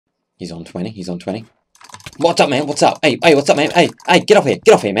He's on 20. He's on 20. What's up, man? What's up? Hey, what's up, man? Hey, get off here.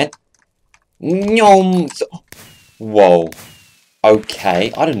 Get off here, man. Nyom. Whoa.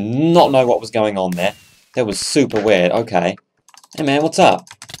 Okay. I did not know what was going on there. That was super weird. Okay. Hey, man, what's up?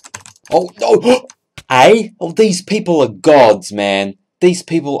 Oh, no. Hey? Oh, these people are gods, man. These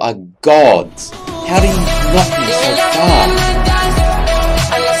people are gods. How do you knock me so fast?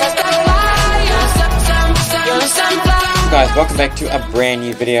 Guys, welcome back to a brand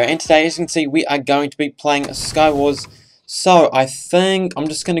new video, and today, as you can see, we are going to be playing Skywars. So I think I'm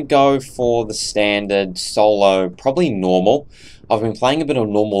just going to go for the standard solo, probably normal. I've been playing a bit of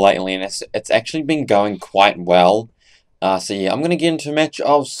normal lately, and it's actually been going quite well. So yeah, I'm going to get into a match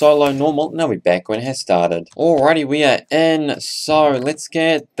of solo normal, and I'll be back when it has started. Alrighty, we are in, so let's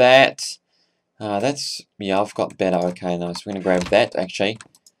get that. Yeah, I've got better. Okay, nice. We're going to grab that, actually.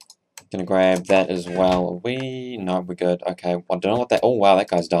 Gonna grab that as well. No, we're good. Okay, I don't know what that... Oh, wow, that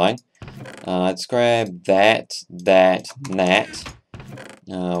guy's dying. Let's grab that, and that.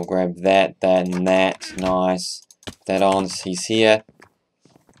 We'll grab that, and that. Nice. That on. He's here.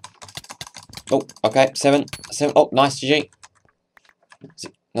 Oh, okay. 7. Oh, nice, GG.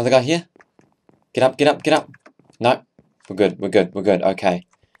 Another guy here? Get up, get up, get up. No. We're good. Okay.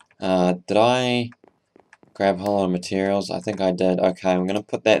 Did I... grab a whole lot of materials? I think I did. Okay, I'm going to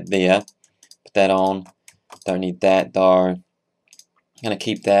put that there. Put that on. Don't need that though. I'm going to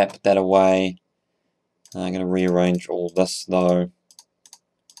keep that, put that away. I'm going to rearrange all this though.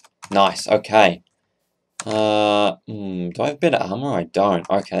 Nice, okay. Do I have better armor? I don't.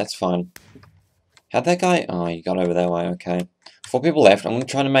 Okay, that's fine. How'd that guy... Oh, he got over that way, okay. 4 people left. I'm going to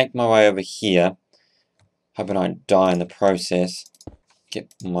try to make my way over here. Hope I don't die in the process.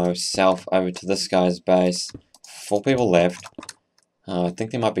 Get myself over to this guy's base. 4 people left. I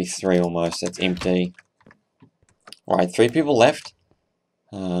think there might be 3 almost. That's empty. Alright, 3 people left.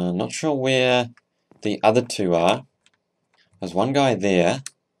 Not sure where the other 2 are. There's one guy there.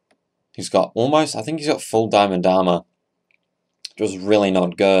 He's got almost... I think he's got full diamond armor. Which was really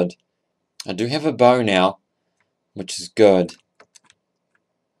not good. I do have a bow now. Which is good.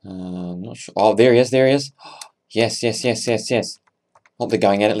 Not sure... Oh, there he is. Yes. Oh, they're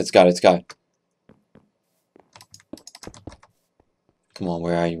going at it. Let's go. Come on,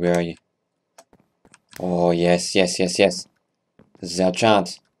 where are you? Oh, yes. This is our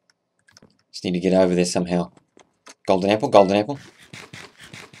chance. Just need to get over there somehow. Golden apple.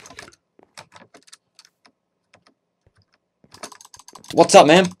 What's up,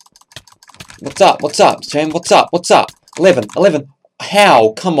 man? What's up, Sam? What's up? 11.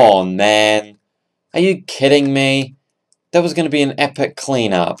 How? Come on, man. Are you kidding me? That was going to be an epic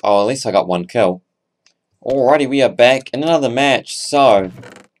cleanup. Oh, at least I got 1 kill. Alrighty, we are back in another match. So,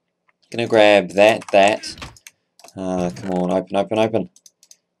 gonna grab that. Come on, open.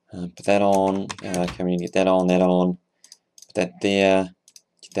 Put that on. Okay, we need to get that on. Put that there.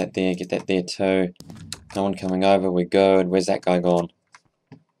 Get that there too. No one coming over, we're good. Where's that guy gone?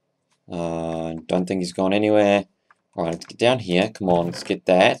 Don't think he's gone anywhere. Alright, let's get down here. Come on, let's get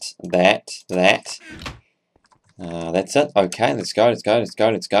that. That's it. Okay, let's go.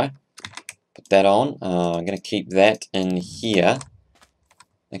 Put that on. I'm going to keep that in here.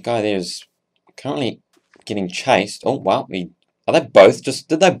 That guy there is currently getting chased. Oh, wow. Did they both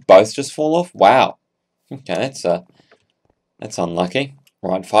just fall off? Wow. Okay, that's unlucky.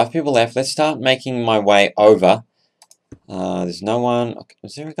 Right, 5 people left. Let's start making my way over. There's no one. Okay,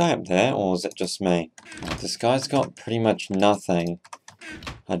 is there a guy up there, or is it just me? This guy's got pretty much nothing.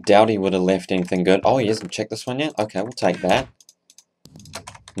 I doubt he would have left anything good. Oh, he hasn't checked this one yet? Okay, we'll take that.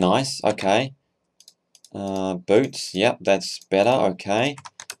 Nice, okay. Boots, yep, that's better, okay.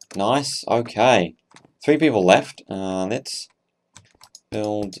 Nice, okay. 3 people left. Let's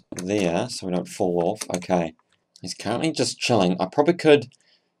build there so we don't fall off. Okay. He's currently just chilling. I probably could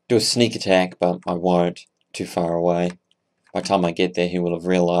do a sneak attack, but I won't. Too far away. By the time I get there, he will have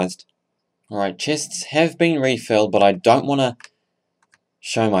realized. Alright, chests have been refilled, but I don't want to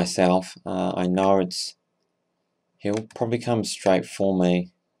show myself. I know he'll probably come straight for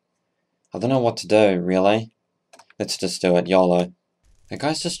me. I don't know what to do, really. Let's just do it, YOLO. That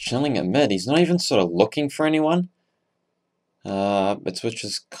guy's just chilling at mid. He's not even sort of looking for anyone. Which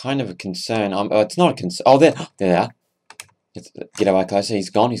is kind of a concern. It's not a concern. Oh, there they are. Let's get away closer. He's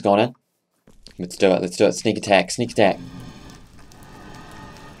gone in. Let's do it. Sneak attack.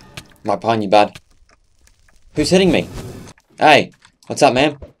 Right behind you, bud. Who's hitting me? Hey. What's up,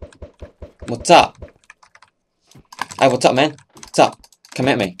 man? What's up? Hey, what's up, man? What's up? Come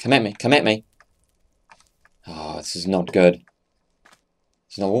at me. Oh, this is not good.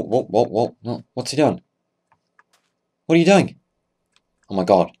 Whoa. No, what's he doing? What are you doing? Oh my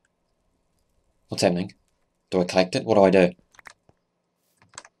god. What's happening? Do I collect it? What do I do?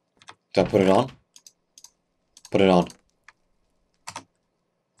 Do I put it on? Put it on.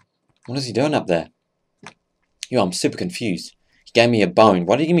 What is he doing up there? Yo, I'm super confused. He gave me a bone.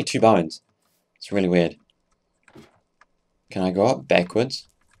 Why did he give me 2 bones? It's really weird. Can I go up backwards?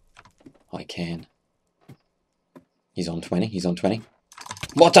 I can. He's on 20. He's on 20.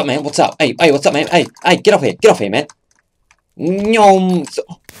 What's up, man? What's up? Hey, what's up, man? Hey, get off here. Get off here, man. Nyom.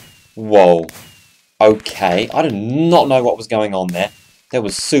 Whoa. Okay. I did not know what was going on there. That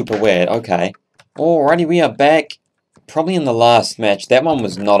was super weird. Okay. Alrighty, we are back. Probably in the last match. That one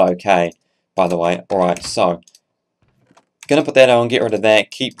was not okay, by the way. Alright, so. Gonna put that on. Get rid of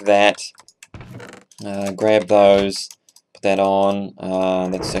that. Keep that. Grab those. Put that on.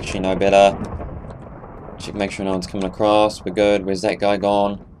 That's actually no better. Check, make sure no one's coming across. We're good. Where's that guy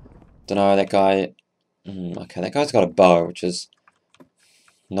gone? Dunno, that guy... okay, that guy's got a bow, which is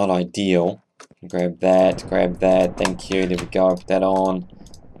not ideal. Grab that, thank you. There we go, put that on.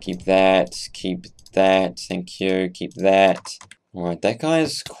 Keep that, thank you, keep that. Alright, that guy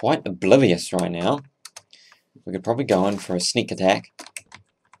is quite oblivious right now. We could probably go in for a sneak attack.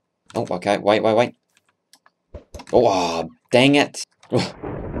 Oh, okay, wait. Oh, dang it.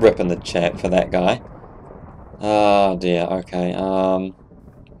 Rip in the chat for that guy. Oh dear, okay,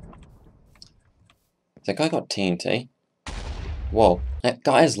 that guy got TNT? Whoa, that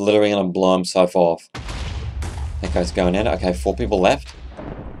guy is literally gonna blow himself off. That guy's going at it. Okay, 4 people left.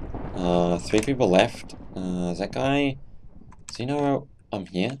 3 people left. Is that guy... Does he know I'm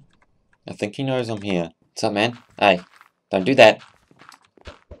here? I think he knows I'm here. What's up, man? Hey, don't do that.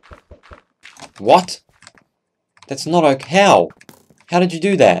 What? That's not okay. How? How did you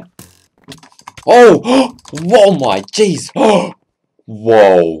do that? Oh! Whoa, my jeez!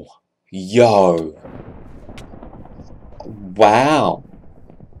 Whoa! Yo! Wow!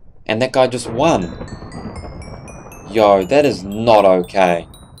 And that guy just won. Yo, that is not okay.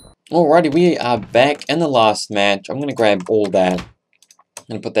 Alrighty, we are back in the last match. I'm gonna grab all that. I'm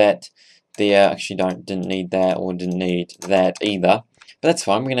gonna put that there. Actually, didn't need that, or didn't need that either. But that's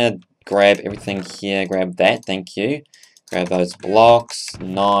fine. We're gonna grab everything here. Grab that. Thank you. Grab those blocks.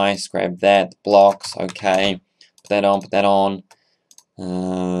 Nice. Grab that. Blocks. Okay. Put that on. Put that on.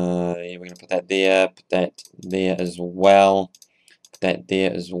 Yeah, we're gonna put that there. Put that there as well. Put that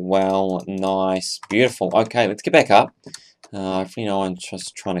there as well. Nice. Beautiful. Okay, let's get back up. Hopefully no one's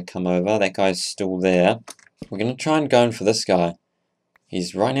just trying to come over. That guy's still there. We're gonna try and go in for this guy.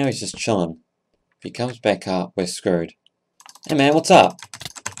 Right now he's just chilling. If he comes back up, we're screwed. Hey man, what's up?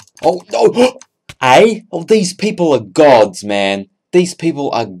 Oh no! Hey? Oh, these people are gods, man. These people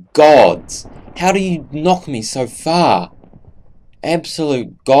are gods. How do you knock me so far?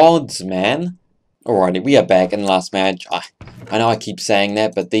 Absolute gods, man. Alrighty, we are back in the last match. I know I keep saying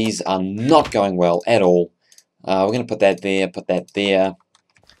that, but these are not going well at all. We're going to put that there, put that there.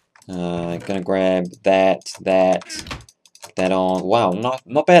 Going to grab that, put that on. Wow,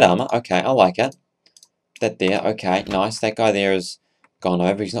 not bad armor. Okay, I like it. That there, okay, nice. That guy there has gone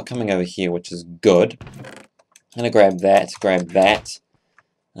over. He's not coming over here, which is good. I'm going to grab that.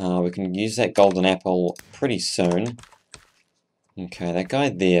 We can use that golden apple pretty soon. Okay, that guy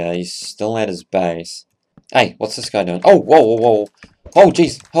there, he's still at his base. Hey, what's this guy doing? Oh, whoa. Oh,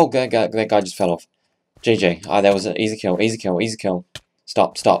 jeez. Oh, that guy just fell off. GG. Ah, that was an easy kill.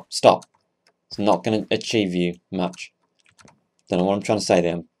 Stop. It's not going to achieve you much. Don't know what I'm trying to say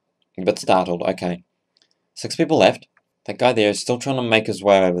there. I'm a bit startled. Okay. 6 people left. That guy there is still trying to make his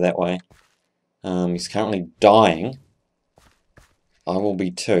way over that way. He's currently dying. I will be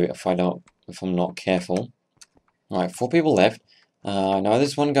too if I'm not careful. Alright, 4 people left. I know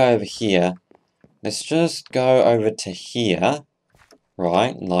there's one guy over here. Let's just go over to here.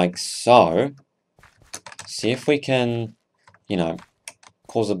 Right, like so. See if we can, you know,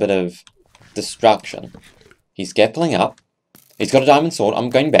 cause a bit of destruction. He's grappling up. He's got a diamond sword. I'm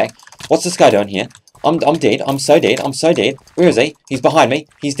going back. What's this guy doing here? I'm dead. I'm so dead. Where is he? He's behind me.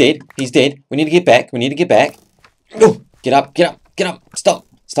 He's dead. We need to get back. Ooh, get up.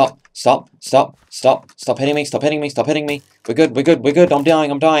 Stop hitting me. We're good. I'm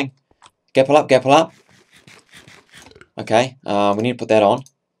dying. Gapple up. Okay, we need to put that on.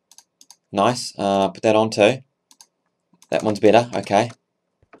 Nice. Put that on too. That one's better. Okay.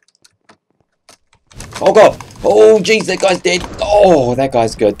 Oh god. Oh jeez, that guy's dead. Oh, that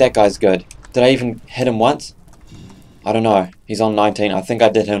guy's good. Did I even hit him once? I don't know. He's on 19. I think I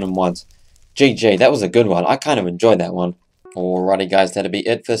did hit him once. GG, that was a good one. I kind of enjoyed that one. Alrighty guys, that'll be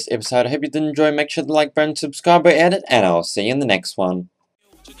it for this episode. I hope you did enjoy. Make sure to like button, subscribe, and I'll see you in the next one.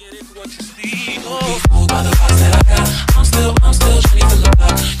 I'm still trying to look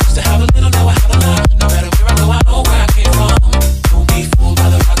up.